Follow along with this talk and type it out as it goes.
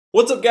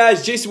What's up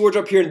guys, Jason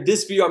Wardrop here. In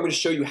this video I'm going to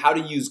show you how to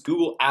use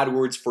Google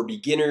AdWords for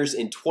beginners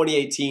in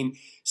 2018.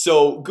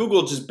 So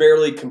Google just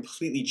barely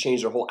completely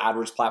changed their whole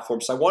AdWords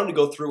platform, so I wanted to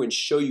go through and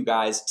show you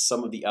guys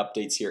some of the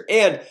updates here.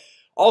 And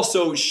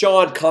also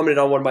Sean commented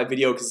on one of my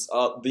videos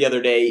the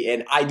other day,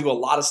 and I do a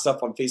lot of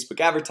stuff on Facebook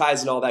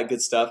advertising and all that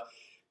good stuff,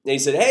 and he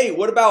said, hey,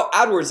 what about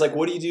AdWords? Like,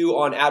 what do you do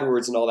on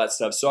AdWords and all that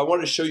stuff? So I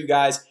wanted to show you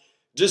guys.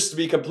 Just to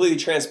be completely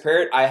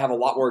transparent, I have a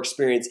lot more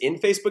experience in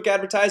Facebook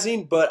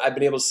advertising, but I've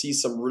been able to see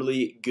some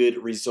really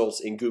good results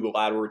in Google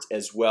AdWords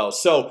as well.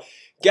 So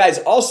guys,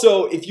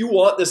 also if you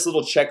want this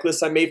little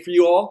checklist I made for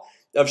you all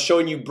of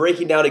showing you,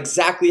 breaking down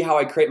exactly how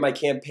I create my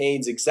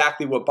campaigns,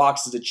 exactly what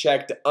boxes to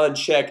check, to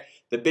uncheck,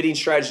 the bidding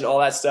strategy and all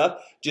that stuff,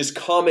 just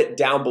comment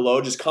down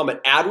below. Just comment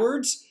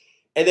AdWords,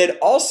 and then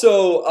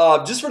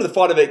also just for the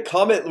fun of it,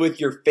 comment with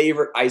your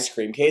favorite ice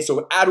cream. Okay,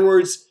 so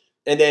AdWords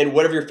and then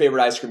whatever your favorite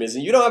ice cream is.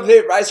 And you don't have a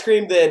favorite ice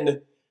cream,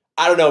 then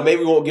I don't know, maybe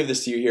we won't give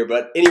this to you here.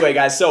 But anyway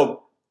guys,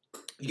 so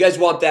if you guys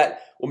want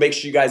that, we'll make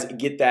sure you guys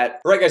get that.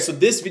 All right guys, so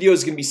this video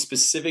is gonna be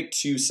specific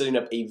to setting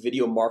up a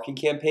video marketing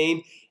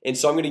campaign. And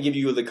so I'm gonna give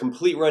you the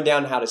complete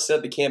rundown, how to set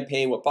up the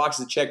campaign, what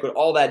boxes to check, with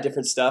all that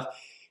different stuff.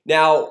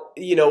 Now,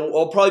 you know,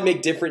 I'll probably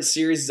make different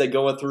series as I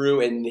go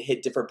through and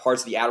hit different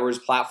parts of the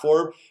AdWords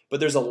platform, but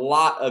there's a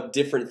lot of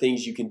different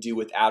things you can do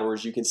with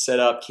AdWords. You can set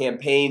up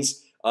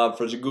campaigns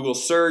for the Google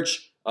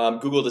search,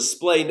 Google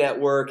Display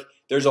Network.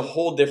 There's a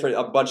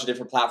bunch of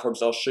different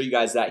platforms. I'll show you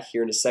guys that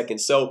here in a second.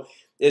 So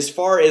as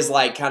far as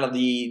like kind of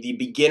the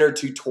beginner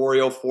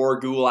tutorial for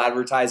Google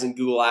advertising,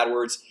 Google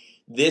AdWords,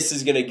 this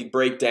is going to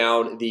break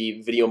down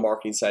the video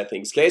marketing side of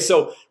things. Okay,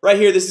 so right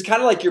here, this is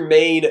kind of like your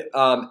main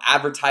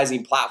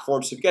advertising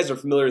platform. So if you guys are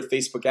familiar with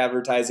Facebook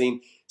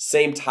advertising,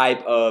 same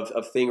type of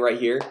thing right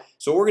here.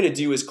 So what we're going to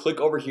do is click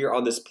over here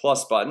on this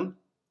plus button.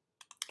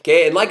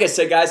 Okay, and like I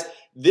said guys,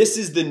 this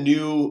is the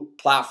new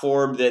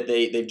platform that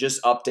they've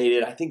just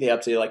updated. I think they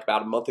updated like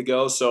about a month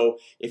ago. So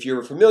if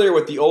you're familiar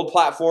with the old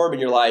platform and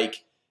you're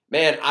like,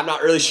 man, I'm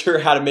not really sure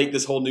how to make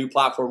this whole new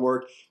platform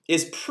work,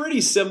 it's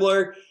pretty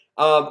similar.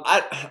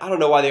 I don't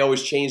know why they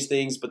always change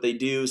things, but they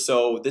do.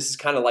 So this is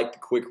kind of like the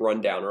quick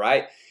rundown,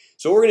 right?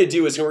 So what we're gonna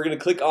do is we're gonna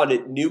click on a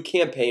new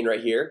campaign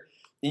right here.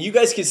 And you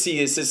guys can see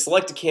it says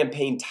select a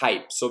campaign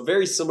type. So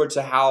very similar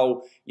to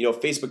how, you know,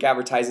 Facebook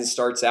advertising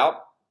starts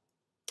out.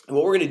 And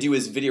what we're gonna do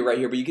is video right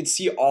here, but you can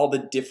see all the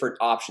different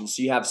options.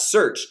 So you have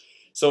search.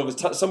 So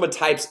if someone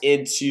types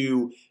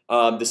into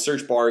the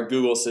search bar in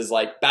Google, says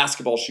like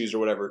basketball shoes or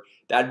whatever,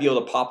 that'd be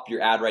able to pop up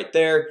your ad right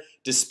there.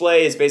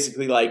 Display is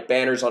basically like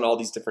banners on all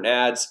these different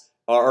ads,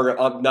 or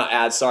not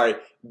ads, sorry,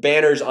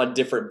 banners on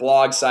different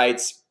blog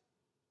sites.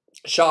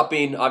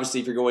 Shopping, obviously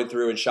if you're going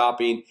through and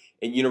shopping.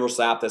 And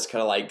universal app, that's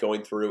kind of like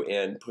going through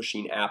and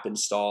pushing app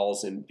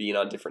installs and being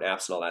on different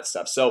apps and all that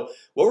stuff. So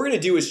what we're gonna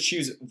do is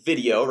choose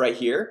video right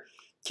here.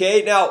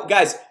 Okay, now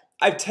guys,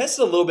 I've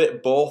tested a little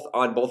bit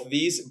on both of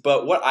these,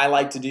 but what I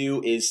like to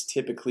do is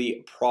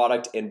typically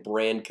product and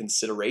brand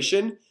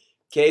consideration.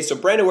 Okay, so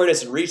brand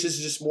awareness and reach, this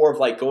is just more of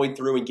like going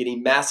through and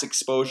getting mass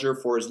exposure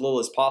for as little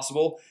as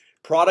possible.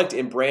 Product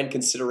and brand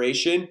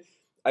consideration,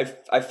 I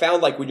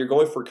found like when you're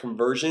going for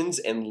conversions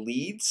and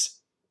leads,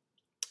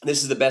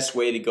 this is the best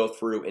way to go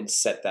through and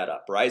set that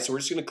up, right? So we're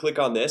just gonna click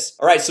on this.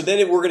 All right, so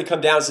then we're gonna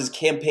come down, it says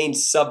campaign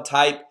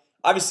subtype.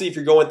 Obviously if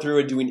you're going through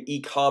and doing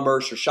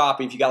e-commerce or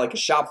shopping, if you got like a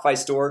Shopify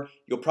store,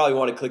 you'll probably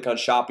want to click on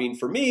shopping.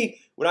 For me,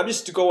 when I'm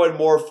just going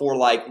more for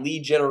like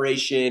lead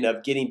generation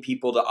of getting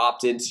people to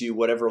opt into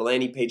whatever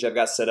landing page I've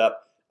got set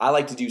up, I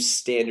like to do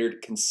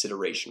standard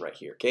consideration right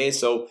here. Okay,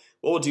 so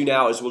what we'll do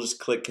now is we'll just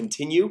click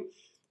continue,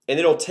 and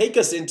it'll take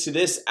us into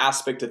this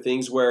aspect of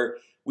things where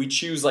we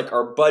choose like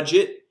our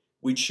budget,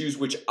 we choose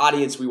which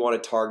audience we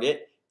want to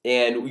target,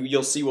 and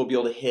you'll see we'll be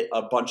able to hit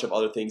a bunch of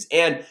other things.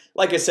 And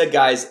like I said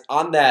guys,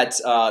 on that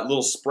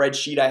little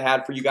spreadsheet I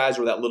had for you guys,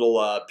 or that little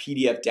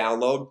PDF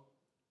download,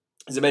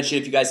 as I mentioned,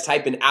 if you guys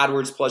type in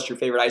AdWords plus your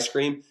favorite ice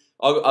cream,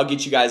 I'll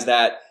get you guys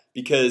that,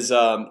 because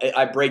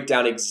I break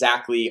down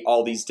exactly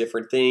all these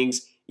different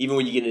things, even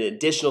when you get into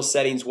additional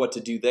settings, what to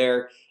do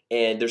there.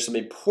 And there's some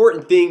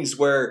important things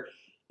where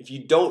if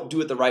you don't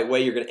do it the right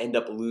way, you're gonna end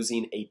up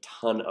losing a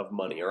ton of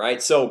money. All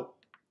right, so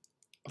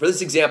for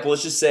this example,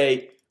 let's just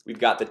say we've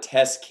got the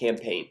test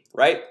campaign,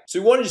 right? So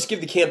we want to just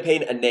give the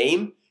campaign a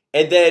name.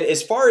 And then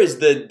as far as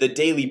the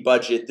daily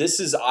budget,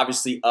 this is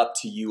obviously up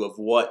to you of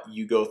what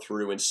you go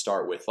through and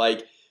start with.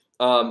 Like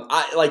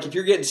if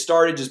you're getting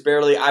started just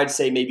barely, I'd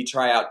say maybe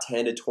try out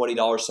 $10 to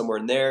 $20 somewhere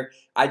in there.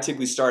 I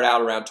typically start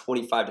out around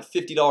 $25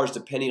 to $50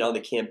 depending on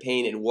the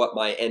campaign and what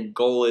my end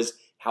goal is,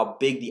 how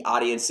big the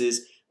audience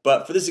is.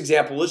 But for this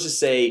example, let's just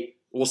say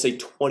we'll say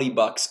 20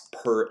 bucks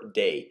per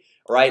day.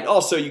 All right, and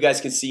also you guys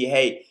can see,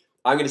 hey,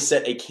 I'm gonna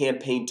set a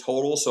campaign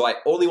total, so I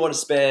only want to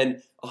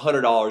spend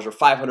 $100 or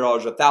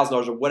 $500 or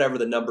 $1,000 or whatever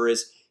the number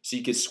is, so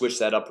you can switch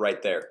that up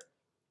right there.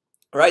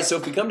 All right, so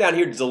if we come down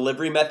here to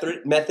delivery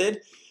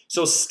method,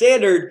 so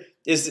standard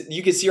is,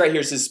 you can see right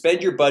here, it says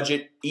spend your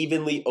budget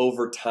evenly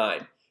over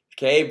time.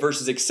 Okay,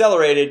 versus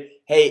accelerated,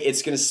 hey,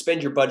 it's gonna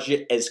spend your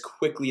budget as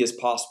quickly as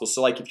possible.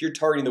 So like if you're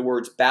targeting the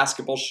words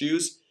basketball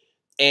shoes,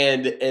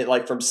 and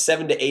like from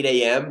 7 to 8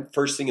 a.m.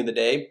 first thing in the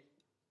day,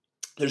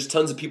 there's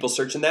tons of people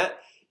searching that.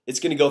 It's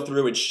going to go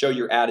through and show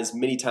your ad as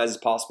many times as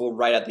possible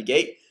right at the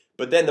gate.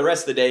 But then the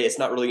rest of the day, it's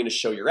not really going to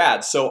show your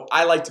ad. So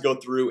I like to go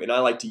through and I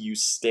like to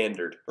use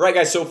standard. All right,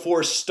 guys, so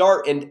for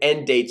start and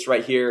end dates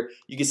right here,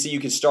 you can see you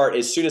can start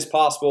as soon as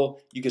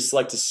possible. You can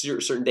select a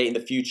certain date in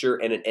the future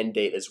and an end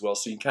date as well.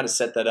 So you can kind of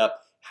set that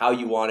up how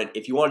you want it.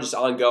 If you want just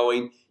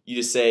ongoing, you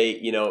just say,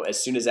 you know,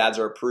 as soon as ads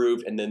are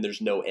approved, and then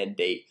there's no end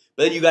date.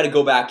 But then you got to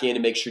go back in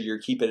and make sure you're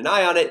keeping an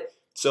eye on it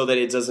so that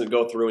it doesn't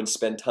go through and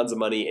spend tons of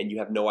money and you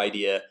have no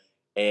idea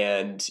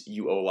and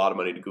you owe a lot of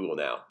money to Google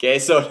now. Okay,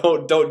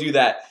 so don't do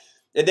that.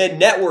 And then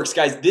networks,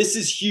 guys, this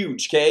is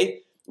huge. Okay,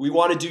 we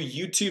want to do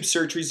YouTube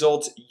search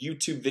results,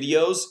 YouTube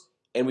videos,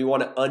 and we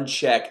want to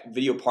uncheck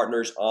video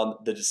partners on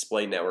the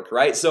display network,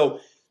 right? So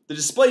the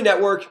display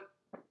network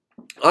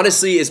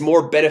honestly is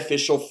more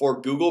beneficial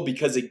for Google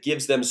because it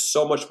gives them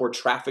so much more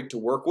traffic to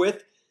work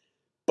with,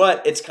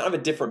 but it's kind of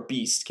a different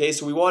beast. Okay,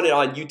 so we want it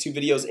on YouTube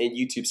videos and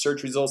YouTube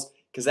search results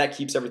because that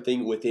keeps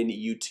everything within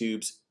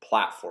YouTube's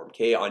platform,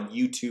 okay, on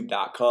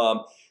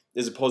youtube.com,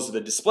 as opposed to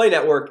the display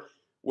network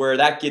where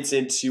that gets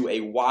into a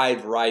wide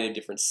variety of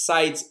different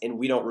sites and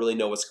we don't really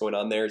know what's going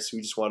on there. So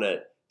we just want to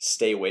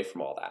stay away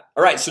from all that.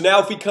 All right, so now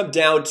if we come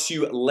down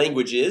to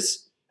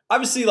languages,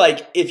 obviously,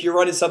 like if you're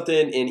running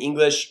something in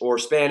English or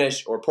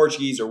Spanish or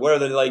Portuguese or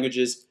whatever the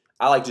languages,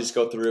 I like to just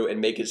go through and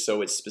make it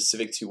so it's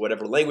specific to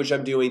whatever language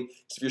I'm doing.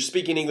 So if you're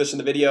speaking English in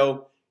the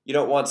video, you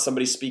don't want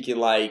somebody speaking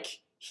like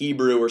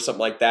Hebrew or something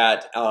like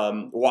that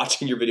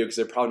watching your video because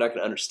they're probably not going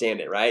to understand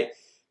it, right?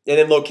 And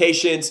then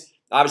locations,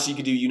 obviously you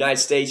could do United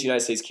States,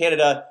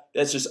 Canada.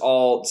 That's just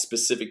all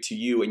specific to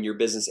you and your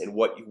business and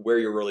where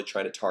you're really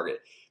trying to target.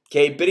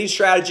 Okay, bidding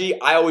strategy,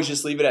 I always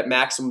just leave it at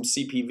maximum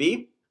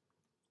CPV.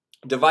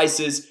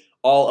 Devices,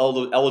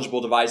 all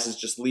eligible devices,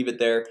 just leave it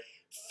there.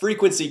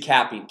 Frequency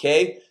capping,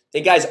 okay?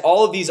 And guys,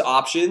 all of these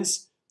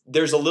options,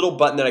 there's a little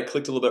button that I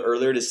clicked a little bit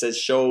earlier that says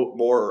show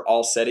more or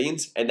all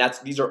settings, and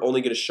these are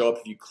only going to show up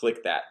if you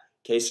click that.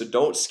 Okay, so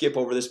don't skip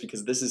over this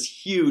because this is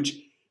huge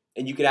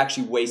and you could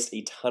actually waste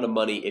a ton of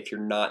money if you're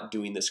not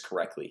doing this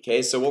correctly.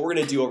 Okay, so what we're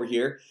gonna do over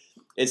here,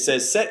 it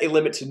says set a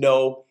limit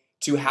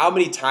to how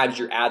many times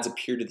your ads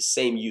appear to the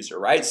same user,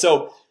 right?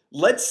 So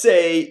let's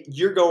say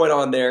you're going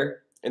on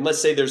there and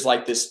let's say there's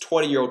like this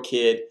 20-year-old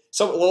kid.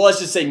 So well, let's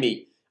just say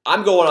me.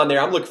 I'm going on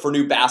there, I'm looking for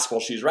new basketball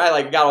shoes, right?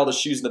 Like I got all the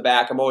shoes in the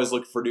back. I'm always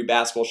looking for new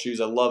basketball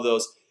shoes. I love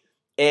those.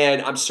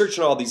 And I'm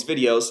searching all these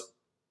videos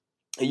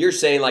and you're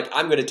saying like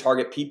I'm gonna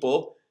target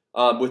people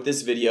with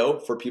this video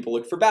for people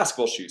looking for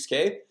basketball shoes,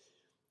 okay?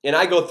 And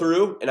I go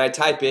through and I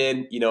type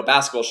in, you know,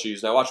 basketball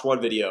shoes, and I watch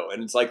one video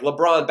and it's like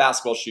LeBron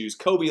basketball shoes,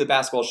 Kobe the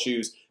basketball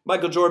shoes,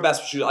 Michael Jordan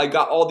basketball shoes. I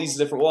got all these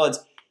different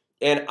ones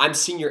and I'm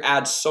seeing your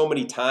ads so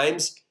many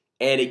times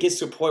and it gets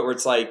to a point where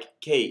it's like,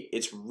 okay,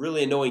 it's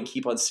really annoying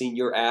keep on seeing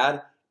your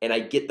ad, and I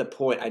get the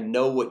point. I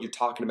know what you're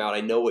talking about.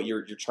 I know what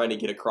you're trying to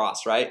get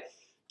across, right?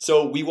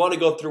 So we want to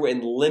go through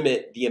and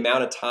limit the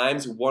amount of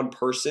times one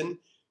person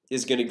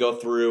is going to go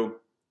through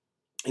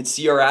and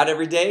see our ad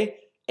every day,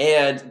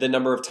 and the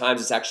number of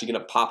times it's actually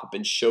going to pop up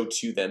and show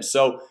to them.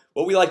 So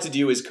what we like to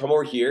do is come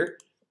over here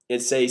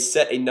and say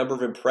set a number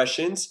of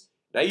impressions,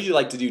 and I usually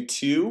like to do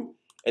 2,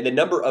 and the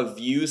number of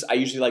views I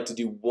usually like to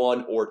do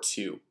 1 or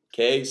 2.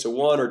 Okay, so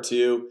 1 or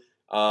 2.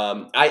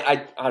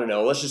 I don't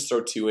know, let's just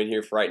throw 2 in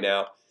here for right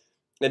now.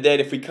 And then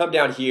if we come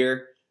down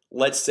here,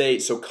 let's say,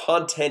 so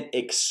content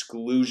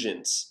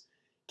exclusions.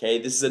 Okay,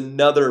 this is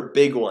another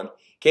big one.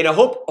 Okay, now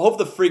hope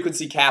the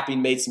frequency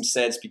capping made some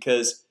sense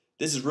because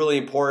this is really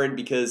important,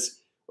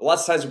 because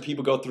lots of times when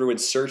people go through and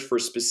search for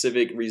a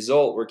specific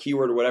result or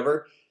keyword or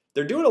whatever,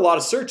 they're doing a lot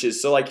of searches.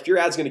 So like if your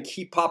ad's gonna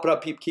keep popping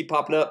up, keep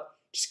popping up,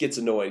 just gets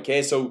annoying.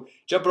 Okay, so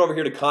jumping over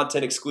here to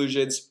content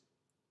exclusions,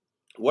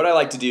 what I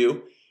like to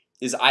do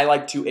is I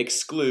like to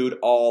exclude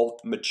all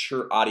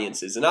mature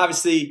audiences. And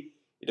obviously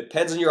it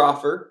depends on your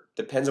offer,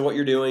 depends on what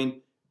you're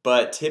doing,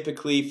 but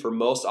typically for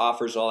most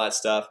offers and all that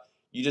stuff,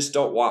 you just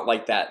don't want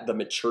like the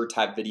mature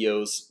type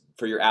videos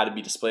for your ad to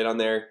be displayed on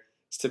there.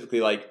 It's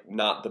typically like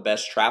not the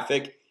best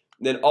traffic.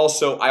 And then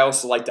also I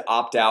also like to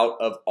opt out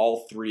of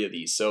all 3 of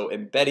these. So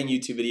embedding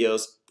YouTube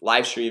videos,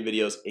 live streaming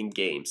videos, and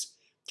games.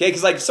 Okay,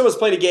 because like if someone's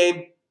playing a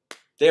game,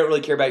 they don't really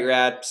care about your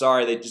ad.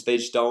 Sorry, they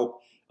just don't.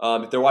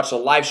 If they're watching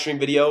a live stream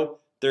video,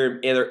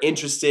 they're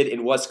interested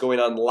in what's going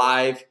on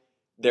live,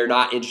 they're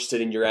not interested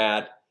in your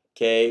ad.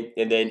 Okay,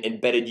 and then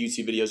embedded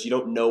YouTube videos, you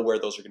don't know where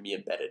those are going to be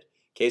embedded.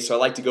 Okay, so I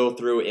like to go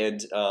through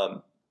and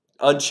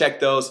uncheck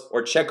those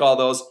or check all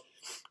those.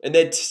 And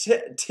then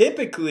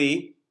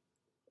typically,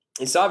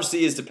 this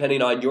obviously is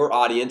depending on your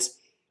audience.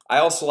 I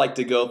also like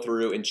to go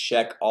through and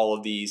check all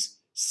of these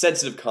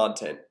sensitive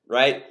content,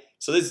 right?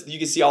 So this, you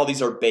can see all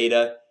these are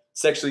beta,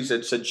 sexually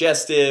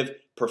suggestive,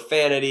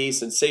 profanity,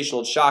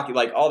 sensational and shocking,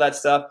 like all that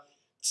stuff,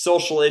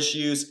 social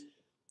issues.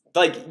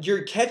 Like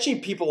you're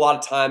catching people a lot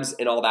of times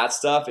in all that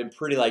stuff in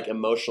pretty like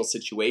emotional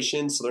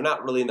situations, so they're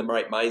not really in the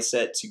right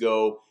mindset to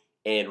go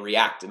and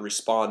react and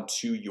respond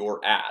to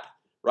your ad,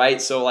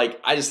 right? So like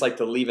I just like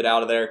to leave it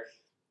out of there.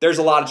 there's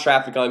a lot of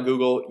traffic on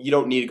Google. You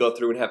don't need to go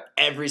through and have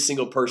every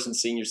single person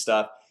seeing your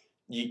stuff.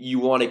 You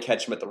want to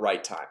catch them at the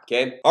right time.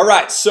 Okay. All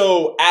right.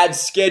 So ad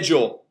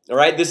schedule. All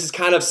right. This is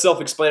kind of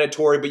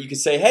self-explanatory, but you can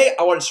say, hey,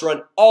 I want it to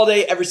run all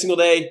day, every single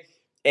day.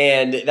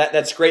 And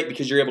that's great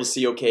because you're able to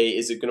see, okay,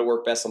 is it going to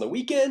work best on the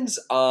weekends,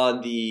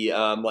 on the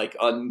like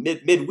on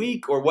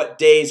midweek, or what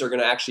days are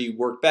going to actually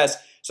work best?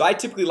 So I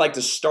typically like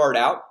to start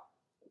out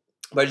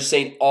by just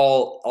saying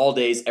all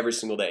days, every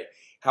single day.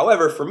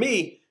 However, for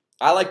me,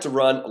 I like to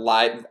run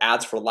live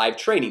ads for live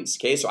trainings.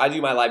 Okay, so I do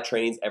my live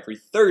trainings every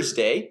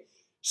Thursday.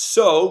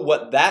 So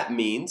what that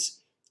means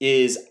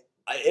is,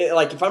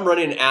 like if I'm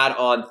running an ad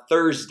on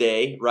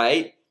Thursday,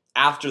 right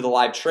after the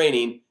live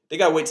training, they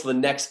gotta wait till the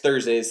next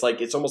Thursday.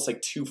 It's almost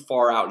like too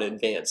far out in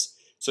advance.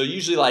 So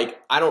usually, like,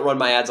 I don't run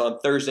my ads on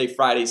Thursday,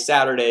 Friday,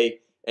 Saturday,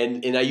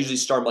 and I usually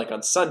start them like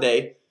on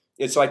Sunday.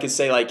 And so I could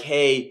say like,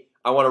 hey,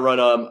 I want to run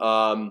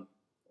them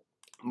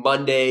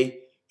Monday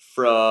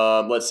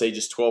from, let's say,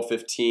 just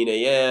 12:15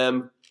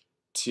 a.m.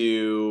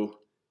 to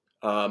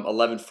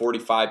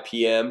 11:45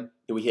 p.m.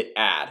 and we hit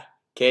add.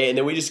 Okay, and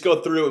then we just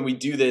go through and we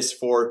do this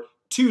for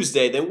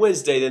Tuesday, then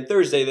Wednesday, then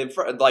Thursday, then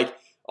like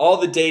all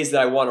the days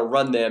that I want to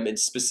run them and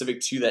specific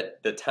to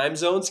the time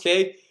zones.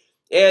 Okay,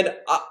 and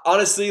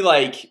honestly,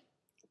 like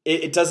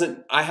it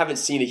doesn't, I haven't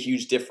seen a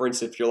huge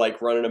difference if you're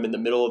like running them in the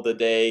middle of the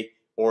day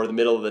or the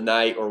middle of the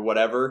night or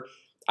whatever.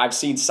 I've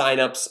seen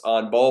signups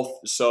on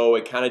both, so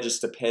it kind of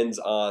just depends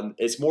on,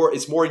 it's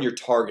more in your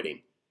targeting,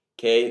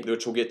 okay,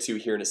 which we'll get to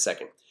here in a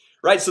second.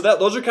 Right, so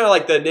those are kind of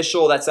like the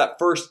initial, that's that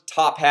first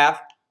top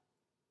half.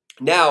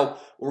 Now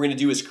what we're gonna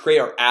do is create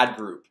our ad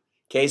group.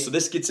 Okay, so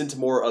this gets into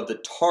more of the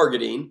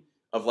targeting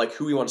of like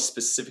who we want to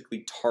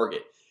specifically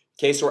target.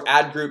 Okay, so our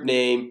ad group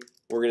name,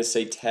 we're gonna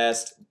say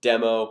test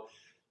demo,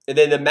 and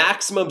then the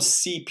maximum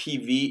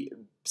CPV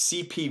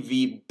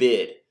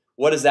bid.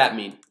 What does that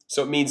mean?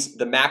 So it means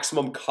the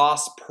maximum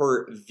cost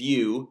per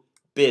view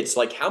bids,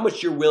 like how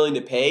much you're willing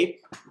to pay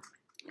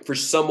for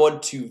someone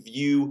to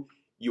view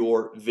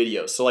your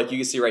video. So like you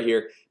can see right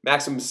here,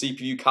 maximum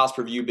CPU cost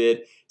per view bid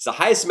is the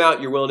highest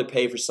amount you're willing to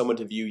pay for someone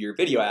to view your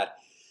video ad.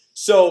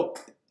 So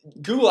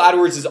Google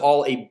AdWords is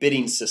all a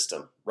bidding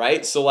system,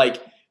 right? So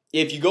like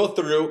if you go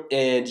through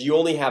and you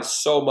only have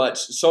so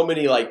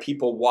many like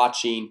people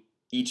watching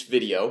each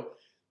video,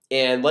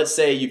 and let's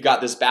say you've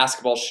got this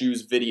basketball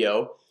shoes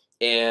video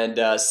and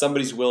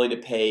somebody's willing to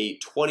pay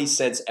 20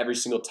 cents every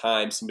single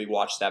time somebody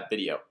watched that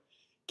video,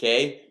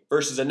 okay,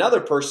 versus another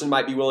person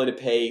might be willing to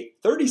pay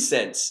 30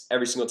 cents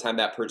every single time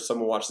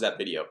someone watches that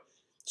video.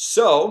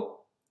 So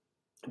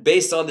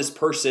based on this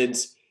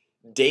person's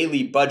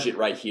daily budget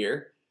right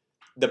here,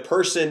 the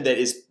person that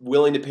is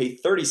willing to pay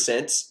 30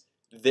 cents,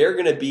 they're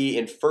gonna be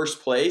in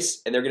first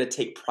place and they're gonna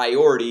take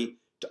priority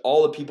to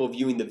all the people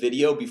viewing the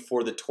video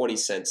before the 20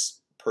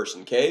 cents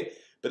person, okay?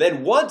 But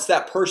then once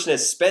that person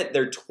has spent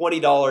their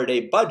 $20 a day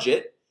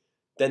budget,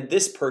 then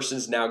this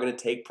person's now gonna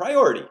take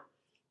priority.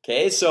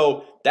 Okay,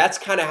 so that's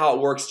kind of how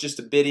it works, just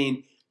a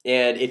bidding.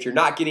 And if you're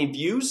not getting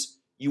views,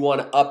 you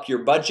want to up your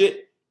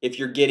budget. If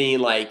you're getting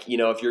like, you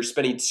know, if you're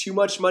spending too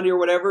much money or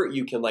whatever,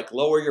 you can like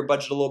lower your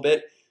budget a little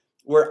bit.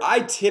 Where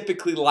I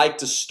typically like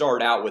to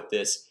start out with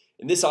this,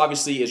 and this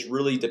obviously is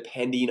really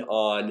depending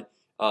on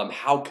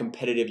how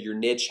competitive your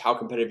niche, how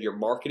competitive your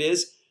market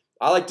is.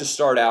 I like to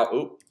start out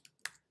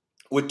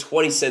with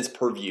 20 cents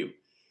per view.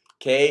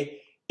 Okay,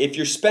 if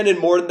you're spending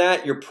more than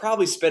that, you're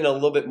probably spending a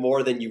little bit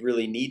more than you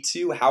really need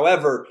to.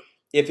 However,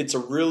 if it's a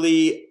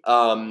really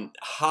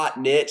hot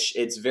niche,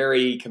 it's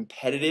very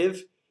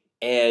competitive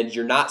and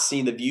you're not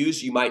seeing the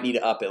views, you might need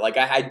to up it. Like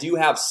I do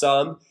have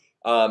some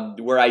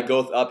where I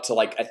go up to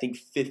like I think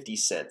 50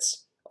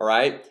 cents. All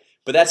right,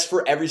 but that's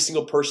for every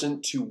single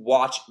person to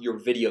watch your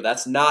video.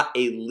 That's not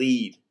a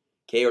lead,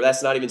 okay, or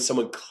that's not even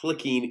someone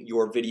clicking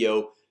your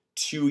video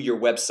to your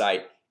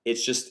website.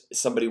 It's just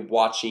somebody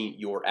watching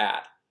your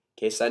ad.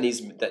 Okay, so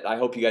I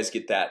hope you guys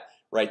get that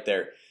right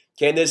there.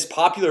 Okay, and this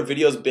popular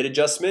videos bid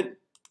adjustment,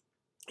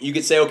 you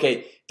could say,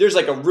 okay, there's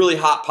like a really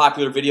hot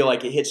popular video,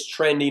 like it hits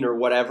trending or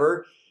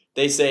whatever.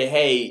 They say,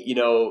 hey, you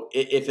know,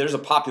 if there's a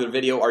popular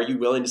video, are you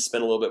willing to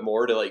spend a little bit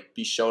more to like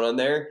be shown on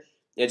there?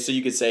 And so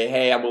you could say,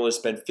 hey, I'm willing to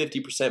spend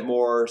 50%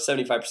 more,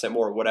 75%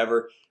 more, or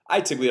whatever. I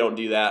typically don't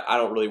do that. I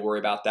don't really worry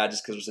about that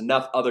just because there's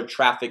enough other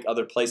traffic,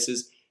 other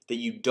places that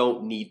you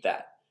don't need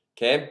that.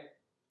 Okay.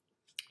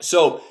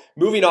 So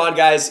moving on,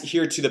 guys,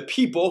 here to the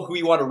people who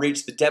you want to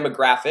reach, the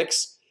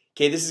demographics.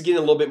 Okay, this is getting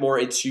a little bit more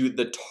into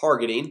the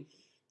targeting.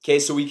 Okay,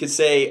 so we could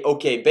say,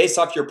 okay, based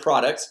off your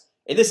product,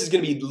 and this is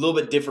going to be a little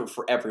bit different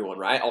for everyone,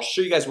 right? I'll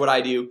show you guys what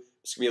I do.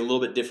 It's going to be a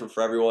little bit different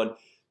for everyone.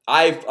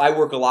 I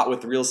work a lot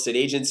with real estate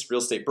agents, real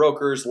estate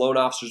brokers, loan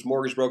officers,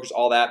 mortgage brokers,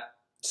 all that.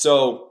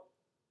 So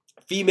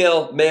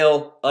female,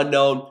 male,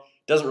 unknown,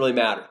 doesn't really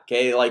matter.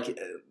 Okay, like it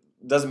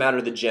doesn't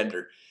matter the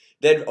gender.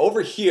 Then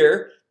over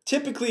here,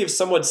 typically if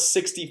someone's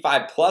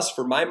 65 plus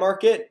for my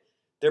market,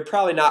 they're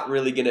probably not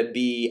really going to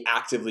be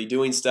actively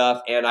doing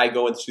stuff. And I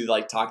go into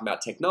like talking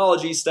about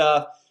technology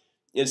stuff.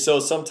 And so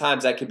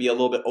sometimes that could be a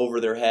little bit over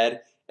their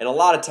head. And a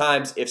lot of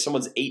times if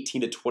someone's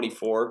 18 to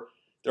 24,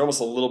 they're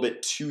almost a little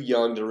bit too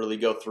young to really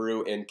go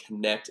through and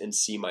connect and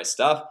see my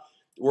stuff.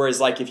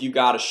 Whereas like if you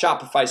got a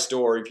Shopify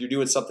store, if you're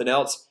doing something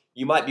else,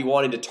 you might be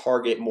wanting to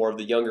target more of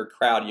the younger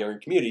crowd, younger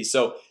community.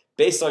 So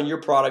based on your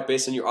product,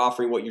 based on your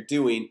offering, what you're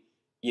doing,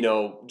 you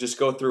know, just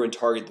go through and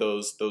target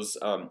those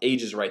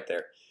ages right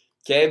there.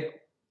 Okay,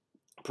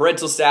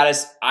 parental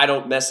status, I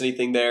don't mess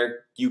anything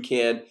there. You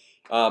can.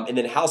 And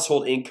then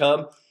household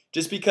income,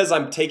 just because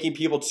I'm taking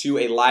people to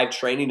a live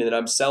training and then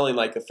I'm selling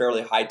like a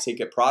fairly high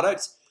ticket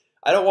product,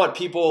 I don't want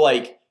people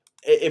like,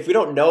 if we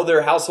don't know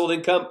their household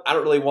income, I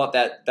don't really want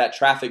that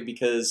traffic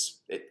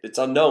because it's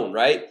unknown,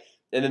 right?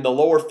 And then the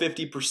lower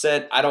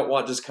 50%, I don't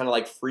want just kind of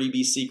like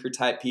freebie seeker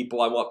type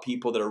people. I want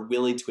people that are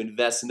willing to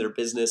invest in their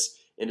business,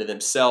 into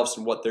themselves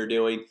and what they're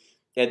doing.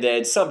 And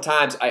then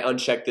sometimes I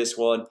uncheck this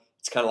one.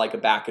 It's kind of like a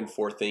back and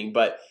forth thing,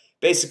 but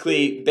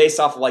basically based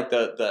off of like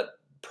the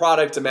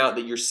product amount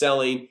that you're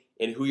selling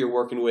and who you're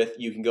working with,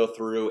 you can go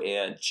through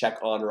and check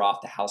on or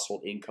off the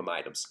household income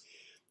items.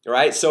 All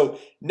right, so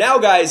now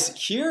guys,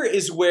 here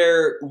is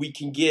where we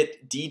can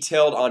get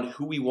detailed on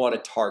who we want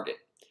to target.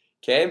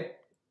 Okay,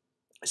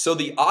 so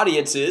the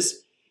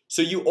audiences,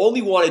 so you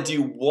only want to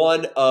do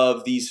one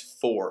of these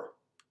four.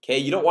 Okay,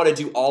 you don't want to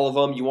do all of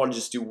them. You want to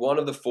just do one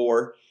of the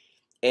four.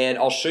 And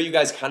I'll show you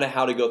guys kind of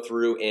how to go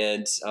through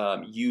and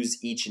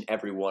use each and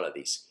every one of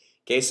these.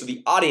 Okay, so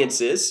the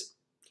audiences,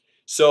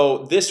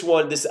 so this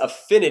one, this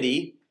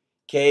affinity,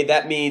 okay,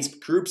 that means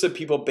groups of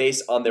people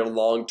based on their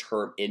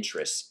long-term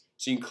interests.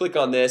 So you can click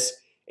on this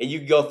and you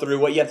can go through.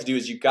 What you have to do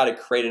is you've got to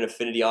create an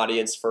affinity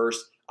audience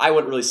first. I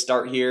wouldn't really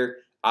start here.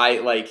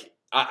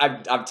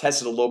 I've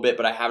tested a little bit,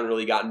 but I haven't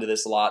really gotten to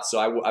this a lot. So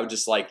I would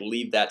just like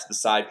leave that to the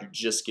side if you're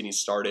just getting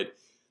started.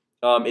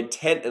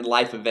 Intent and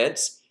life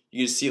events,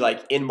 you can see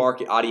like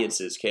in-market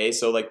audiences. Okay,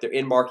 so like they're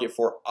in market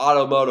for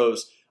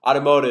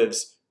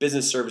automotives,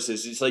 business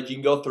services. It's like you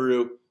can go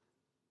through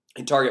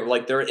and target,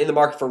 like they're in the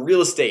market for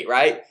real estate,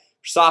 right?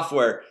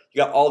 Software,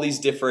 you got all these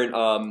different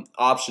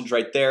options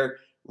right there.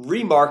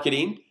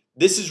 Remarketing,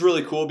 this is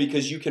really cool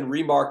because you can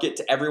remarket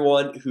to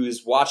everyone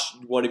who's watched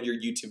one of your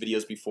YouTube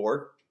videos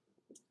before,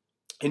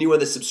 anyone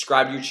that's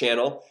subscribed to your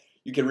channel.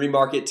 You can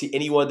remarket to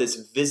anyone that's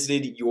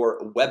visited your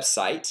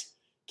website.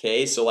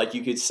 Okay, so like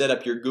you could set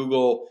up your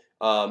Google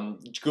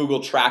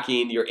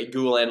tracking, your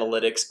Google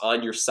Analytics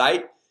on your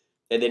site,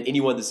 and then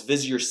anyone that's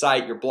visited your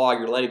site, your blog,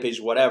 your landing page,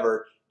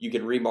 whatever, you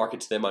can remarket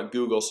to them on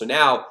Google. So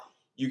now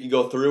you can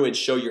go through and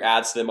show your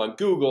ads to them on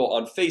Google,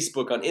 on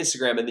Facebook, on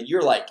Instagram, and then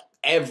you're like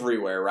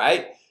everywhere,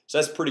 right? So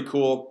that's pretty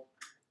cool.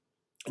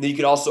 And then you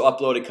can also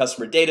upload a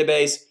customer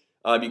database.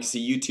 You can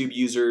see YouTube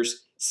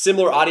users,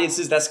 similar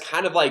audiences. That's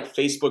kind of like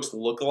Facebook's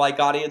lookalike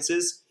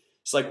audiences.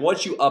 So like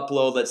once you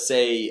upload, let's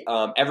say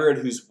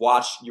everyone who's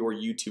watched your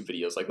YouTube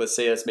videos, like let's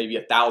say that's maybe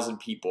 1,000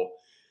 people,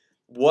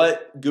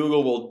 what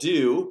Google will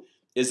do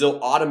is they'll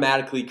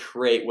automatically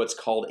create what's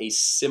called a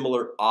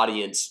similar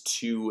audience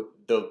to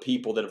the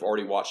people that have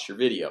already watched your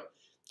video.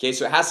 Okay,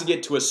 so it has to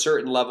get to a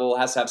certain level, it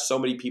has to have so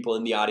many people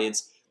in the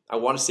audience. I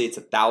want to say it's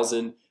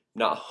 1,000,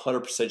 not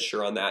 100%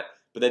 sure on that,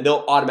 but then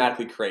they'll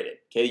automatically create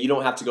it. Okay, you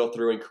don't have to go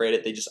through and create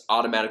it, they just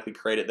automatically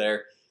create it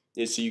there.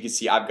 And so you can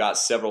see I've got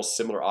several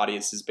similar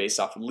audiences based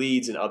off of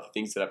leads and other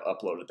things that I've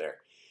uploaded there.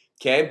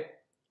 Okay,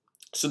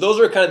 so those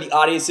are kind of the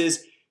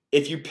audiences.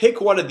 If you pick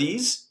one of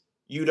these,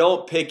 you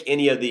don't pick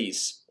any of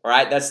these. All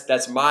right,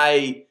 that's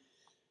my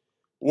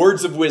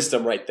words of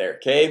wisdom right there.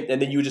 Okay,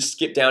 and then you just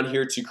skip down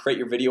here to create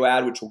your video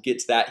ad, which we'll get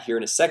to that here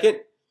in a second.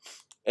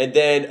 And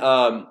then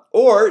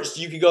or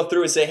you can go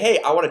through and say, hey,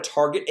 I want to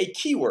target a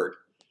keyword.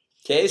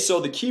 Okay, so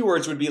the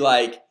keywords would be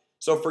like,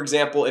 so for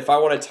example, if I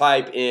want to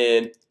type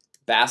in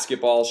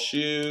basketball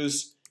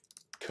shoes,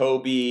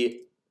 Kobe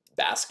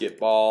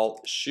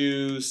basketball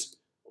shoes,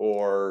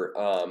 or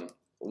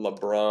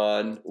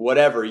LeBron,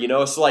 whatever, you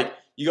know. So like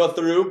you go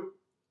through,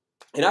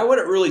 and I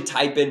wouldn't really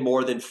type in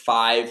more than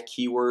 5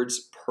 keywords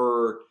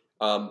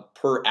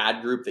per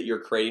ad group that you're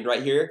creating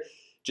right here,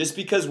 just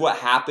because what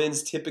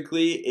happens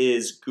typically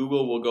is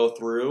Google will go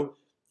through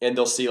and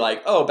they'll see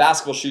like, oh,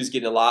 basketball shoes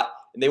getting a lot,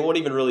 and they won't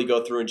even really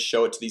go through and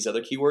show it to these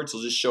other keywords.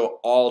 They'll just show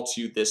all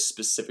to this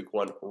specific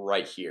one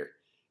right here.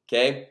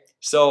 Okay,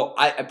 so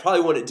I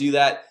probably wouldn't do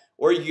that.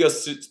 Or you can go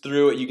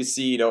through it, you can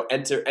see, you know,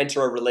 enter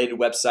a related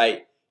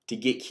website to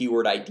get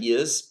keyword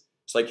ideas.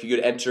 So like you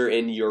could enter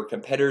in your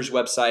competitor's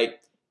website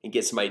and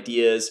get some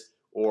ideas,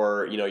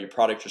 or you know, your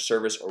product or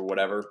service or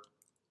whatever.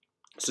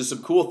 So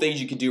some cool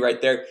things you can do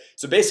right there.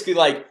 So basically,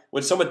 like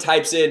when someone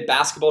types in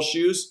basketball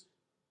shoes,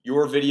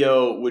 your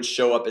video would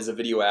show up as a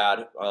video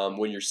ad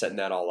when you're setting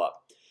that all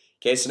up.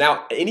 Okay, so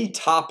now any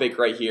topic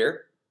right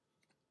here,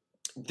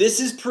 this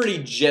is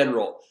pretty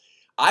general.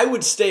 I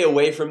would stay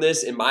away from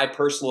this in my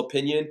personal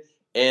opinion,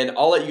 and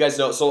I'll let you guys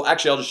know. So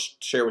actually, I'll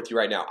just share with you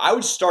right now. I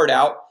would start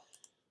out,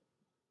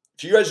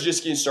 if you guys are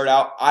just getting started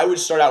out, I would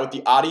start out with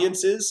the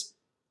audiences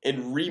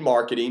and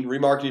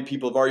remarketing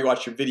people who've already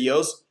watched your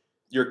videos,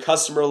 your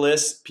customer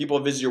list, people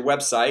who visit your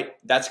website.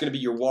 That's going to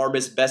be your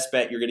warmest, best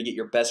bet. You're going to get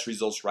your best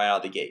results right out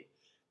of the gate.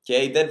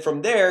 Okay, then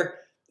from there,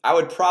 I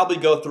would probably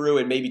go through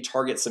and maybe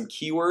target some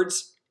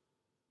keywords.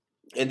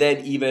 And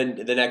then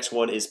even the next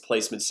one is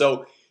placement.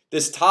 So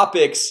this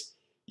topics,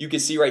 you can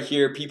see right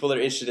here, people that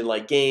are interested in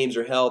like games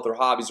or health or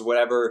hobbies or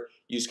whatever.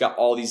 You just got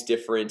all these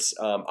different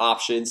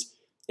options.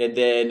 And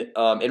then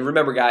and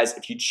remember guys,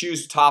 if you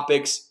choose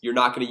topics, you're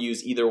not going to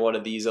use either one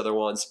of these other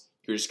ones.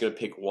 You're just going to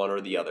pick one or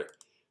the other.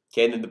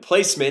 Okay, and then the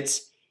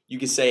placements, you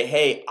can say,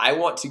 hey, I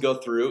want to go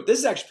through. This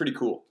is actually pretty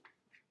cool.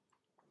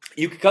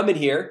 You can come in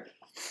here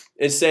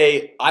and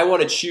say, I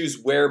want to choose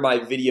where my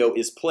video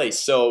is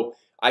placed. So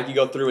I can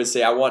go through and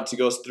say I want to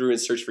go through and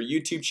search for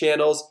YouTube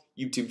channels,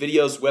 YouTube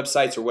videos,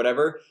 websites, or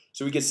whatever.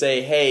 So we can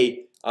say,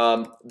 hey,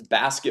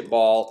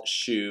 basketball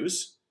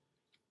shoes.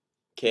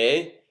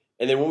 Okay,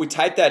 and then when we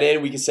type that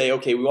in, we can say,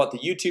 okay, we want the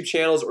YouTube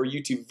channels or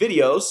YouTube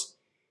videos.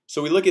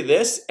 So we look at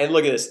this and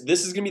look at this.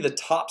 This is gonna be the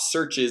top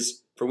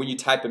searches for when you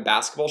type in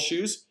basketball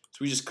shoes. So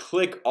we just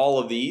click all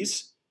of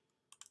these,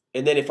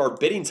 and then if our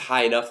bidding's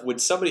high enough, when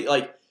somebody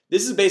like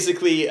this is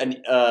basically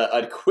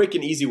a quick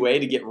and easy way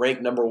to get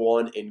ranked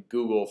 #1 in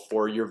Google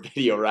for your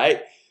video,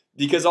 right?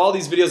 Because all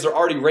these videos are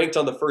already ranked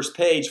on the first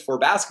page for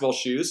basketball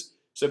shoes.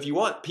 So if you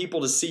want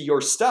people to see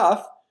your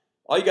stuff,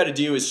 all you got to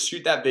do is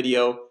shoot that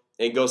video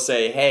and go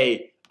say,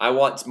 hey, I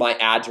want my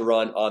ad to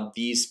run on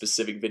these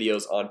specific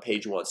videos on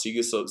page 1. So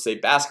you can say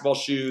basketball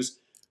shoes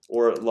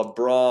or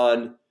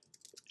LeBron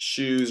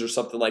shoes or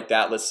something like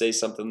that. Let's say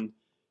something,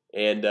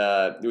 and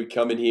we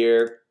come in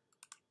here,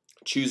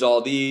 choose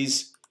all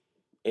these.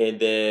 And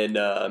then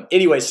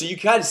anyway, so you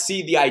kind of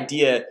see the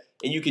idea,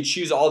 and you can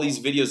choose all these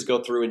videos to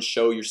go through and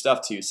show your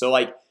stuff to. So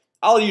like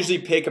I'll usually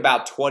pick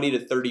about 20 to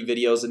 30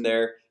 videos in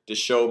there to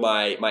show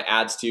my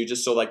ads to,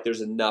 just so like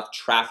there's enough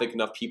traffic,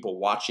 enough people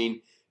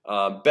watching.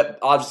 But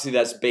obviously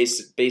that's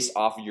based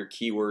off of your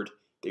keyword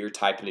that you're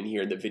typing in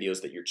here in the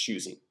videos that you're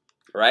choosing.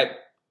 All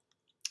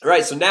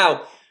right, so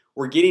now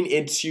we're getting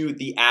into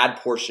the ad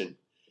portion.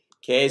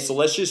 Okay, so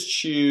let's just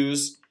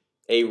choose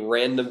a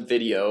random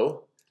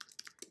video.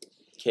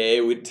 Okay,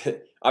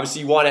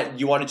 obviously you want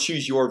to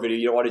choose your video.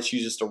 You don't want to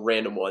choose just a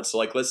random one. So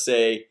like let's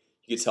say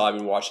you can tell I've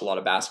been watching a lot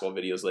of basketball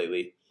videos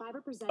lately.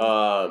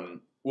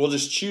 We'll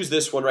just choose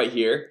this one right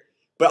here.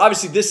 But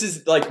obviously this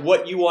is like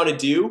what you want to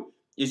do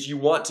is you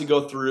want to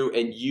go through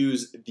and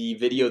use the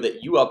video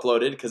that you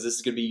uploaded, because this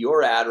is gonna be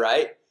your ad,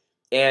 right?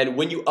 And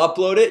when you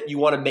upload it, you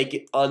want to make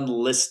it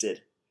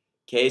unlisted.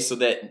 Okay, so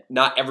that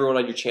not everyone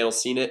on your channel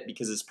seen it,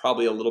 because it's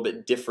probably a little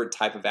bit different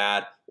type of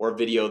ad or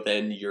video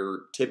than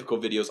your typical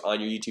videos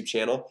on your YouTube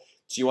channel.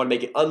 So you want to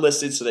make it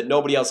unlisted so that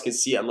nobody else can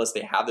see it unless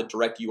they have the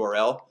direct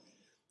URL.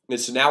 And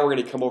so now we're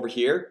going to come over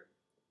here.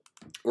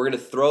 We're going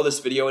to throw this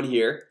video in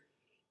here,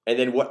 and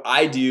then what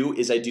I do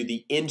is I do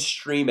the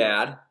in-stream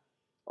ad.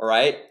 All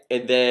right,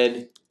 and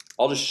then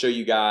I'll just show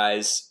you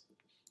guys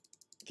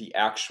the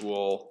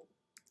actual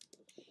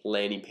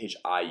landing page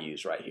I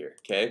use right here.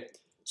 Okay,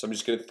 so I'm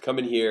just going to come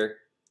in here,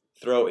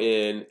 throw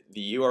in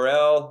the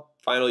URL,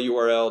 final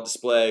URL,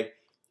 display,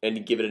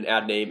 and give it an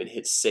ad name and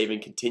hit save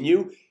and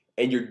continue,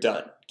 and you're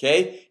done.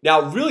 Okay,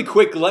 now really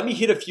quick, let me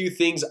hit a few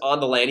things on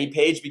the landing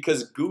page,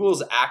 because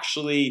Google's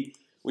actually,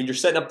 when you're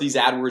setting up these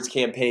AdWords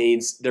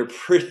campaigns, they're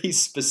pretty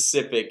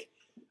specific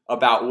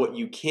about what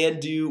you can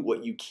do,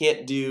 what you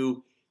can't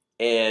do,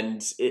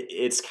 and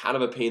it's kind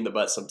of a pain in the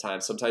butt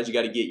sometimes. Sometimes you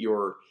got to get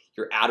your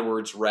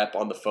AdWords rep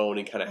on the phone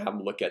and kind of have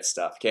them look at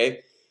stuff.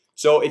 Okay,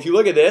 so if you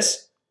look at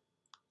this,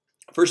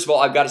 first of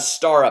all, I've got a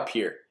star up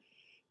here.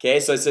 Okay,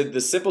 so I said the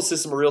simple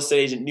system a real estate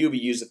agent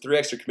newbie used at 3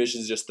 extra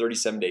commissions in just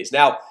 37 days.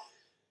 Now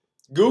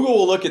Google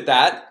will look at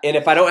that, and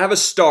if I don't have a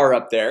star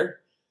up there,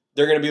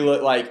 they're gonna be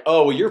like,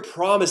 oh, well, you're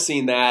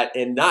promising that,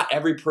 and not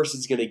every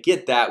person's gonna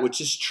get that, which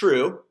is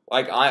true.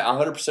 Like I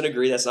 100%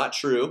 agree, that's not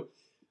true,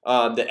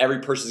 that every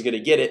person's gonna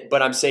get it.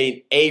 But I'm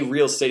saying a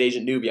real estate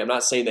agent newbie. I'm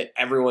not saying that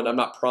everyone, I'm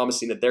not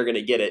promising that they're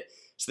gonna get it.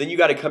 So then you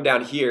got to come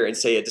down here and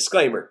say a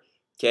disclaimer.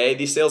 Okay,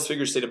 these sales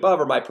figures stated above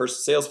are my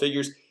personal sales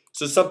figures.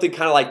 So something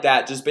kind of like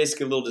that, just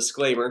basically a little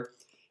disclaimer.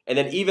 And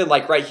then even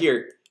like right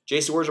here,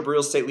 Jason Worship,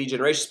 real estate lead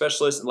generation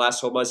specialist, in the last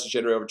 12 months has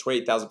generated over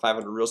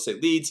 28,500 real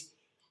estate leads.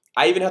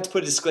 I even have to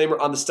put a disclaimer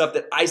on the stuff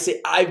that I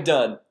say I've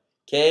done.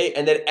 Okay,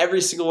 and then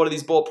every single one of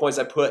these bullet points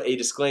I put a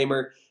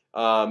disclaimer,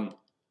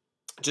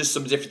 just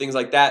some different things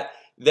like that.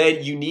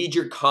 Then you need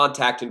your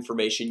contact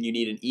information. You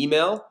need an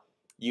email,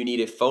 you need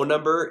a phone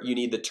number, you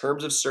need the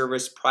terms of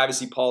service,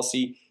 privacy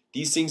policy.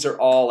 These things are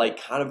all like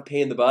kind of a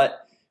pain in the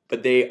butt,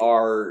 but they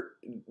are,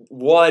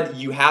 one,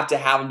 you have to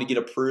have them to get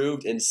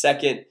approved, and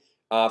second,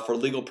 for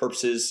legal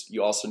purposes,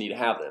 you also need to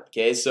have them.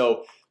 Okay,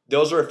 so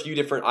those are a few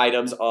different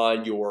items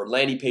on your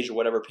landing page or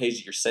whatever page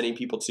that you're sending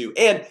people to.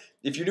 And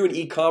if you're doing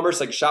e-commerce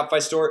like a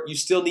Shopify store, you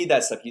still need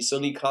that stuff. You still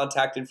need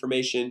contact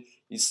information,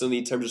 you still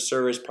need terms of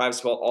service,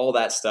 privacy policy, all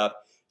that stuff.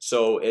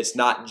 So it's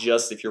not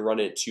just if you're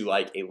running it to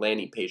like a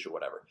landing page or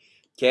whatever.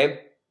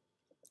 Okay,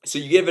 so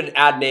you give it an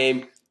ad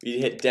name, you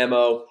hit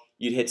demo,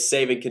 you'd hit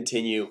save and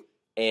continue,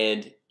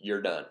 and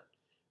you're done.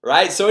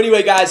 Right? So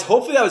anyway, guys,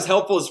 hopefully that was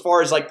helpful as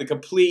far as like the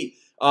complete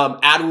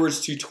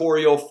AdWords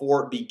tutorial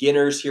for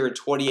beginners here in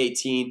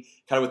 2018,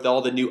 kind of with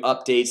all the new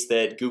updates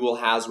that Google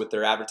has with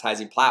their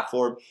advertising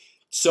platform.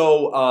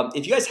 So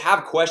if you guys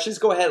have questions,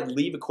 go ahead and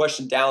leave a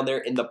question down there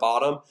in the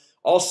bottom.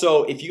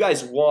 Also, if you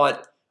guys want,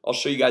 I'll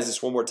show you guys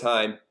this one more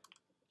time.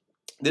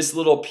 This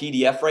little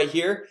PDF right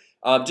here,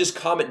 just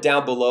comment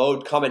down below,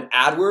 comment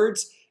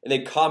AdWords, and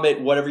then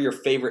comment whatever your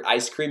favorite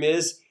ice cream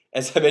is,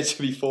 as I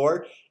mentioned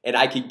before, and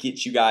I can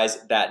get you guys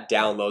that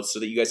download so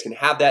that you guys can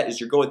have that as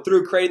you're going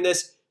through creating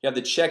this. You have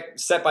the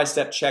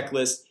step-by-step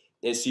checklist,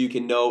 and so you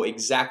can know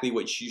exactly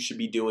what you should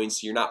be doing,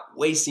 so you're not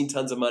wasting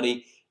tons of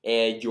money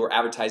and your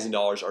advertising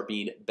dollars are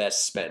being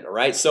best spent. All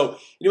right, so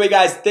anyway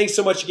guys, thanks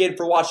so much again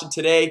for watching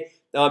today.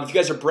 If you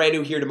guys are brand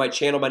new here to my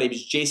channel, my name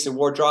is Jason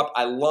Wardrop.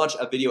 I launch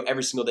a video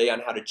every single day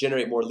on how to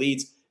generate more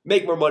leads,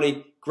 make more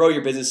money, grow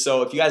your business.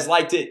 So if you guys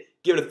liked it,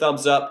 give it a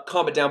thumbs up,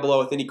 comment down below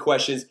with any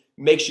questions.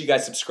 Make sure you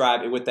guys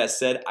subscribe, and with that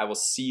said, I will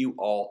see you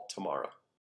all tomorrow.